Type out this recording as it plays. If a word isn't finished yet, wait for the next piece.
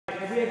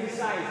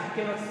exercise. You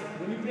cannot,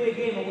 when you play a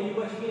game or when you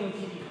watch a game on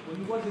TV, when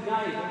you watch the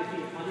guys on the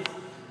field, are they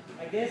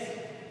like this?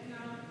 No.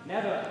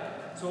 Never.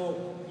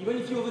 So even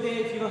if you're over there,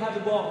 if you don't have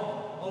the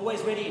ball,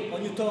 always ready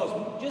on your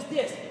toes. Just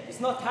this. It's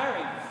not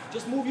tiring.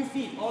 Just move your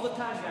feet all the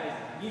time, guys.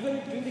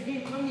 Even during the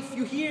game time, if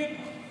you hear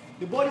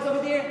the ball is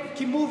over there,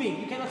 keep moving.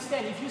 You cannot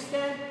stand. If you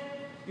stand,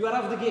 you are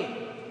out of the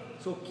game.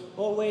 So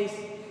always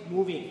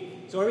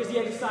moving. So here is the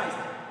exercise.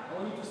 I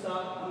want you to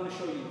start. I'm going to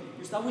show you.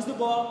 You start with the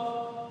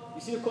ball.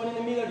 You see the cone in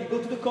the middle. You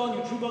go to the cone.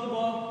 You dribble the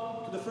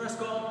ball to the first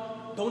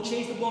cone. Don't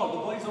chase the ball. The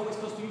ball is always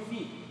close to your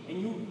feet.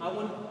 And I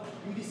want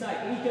you decide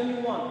any turn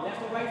you want.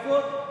 Left or right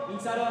foot,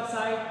 inside or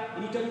outside,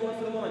 any turn you want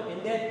for the moment.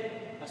 And then,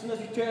 as soon as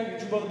you turn, you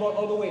dribble the ball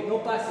all the way. No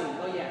passing.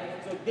 Not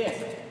yet. So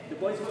this. The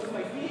ball is close to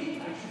my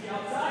feet. I should be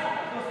outside.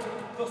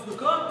 Close to the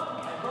cone.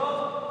 I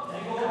go.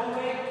 Then I go all the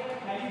way.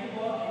 I leave the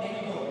ball. And then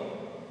you go.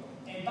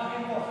 And back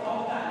and forth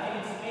all the time. And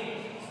it's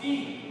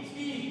speed, speed,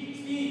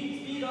 speed,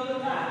 speed all the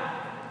time.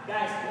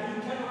 Guys, when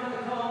you turn around the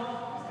cone,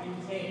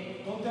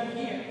 hey, don't turn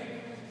here.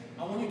 I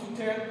want you to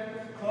turn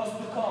close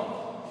to the cone.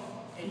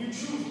 And you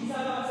choose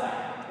inside or outside.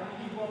 Let me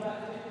give the ball back.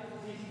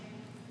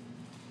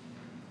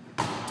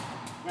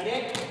 Ready?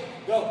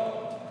 Go.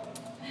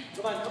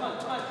 Come on, come on,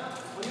 come on.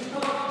 When you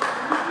come up,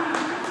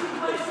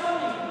 nobody stop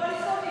me, nobody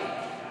stop me.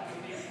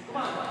 Come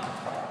on.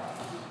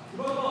 You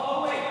go the ball all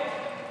the way.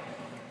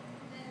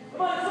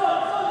 Come on, let's go,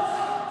 let's go, let's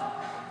go.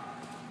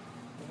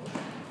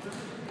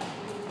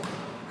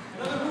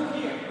 Another move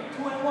here.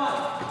 2 and 1.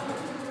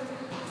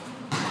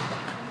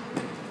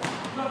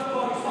 Drop the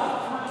ball, you stop.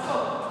 Come on, let's go.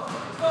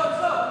 Let's go, let's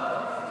go.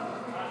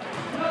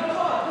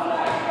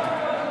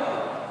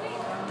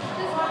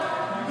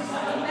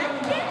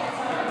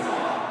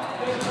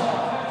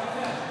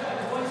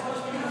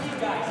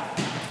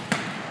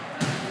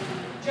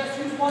 Just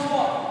use one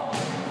ball.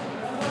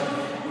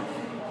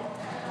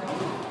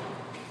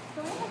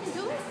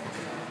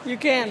 You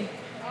can.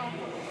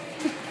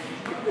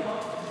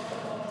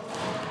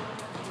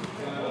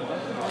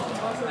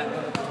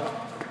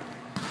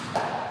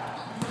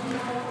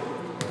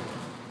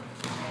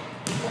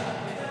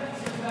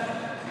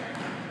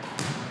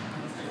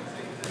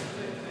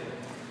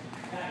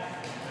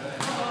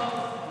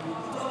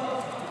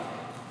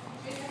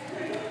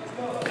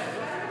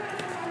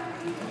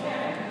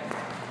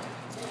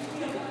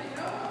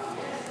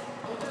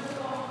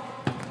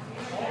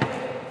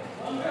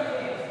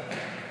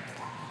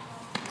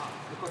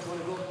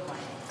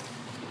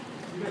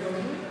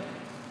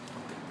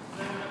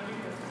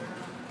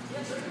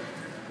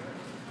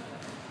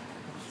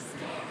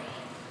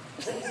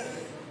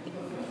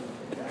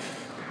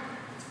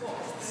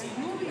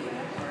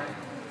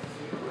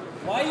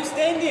 Why are you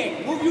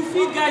standing? Move your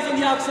feet, guys, on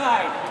the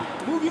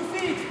outside. Move your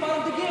feet. It's part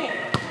of the game.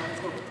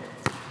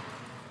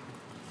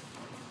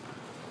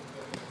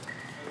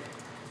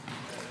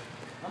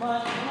 Come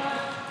on, come on.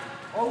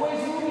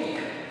 Always moving.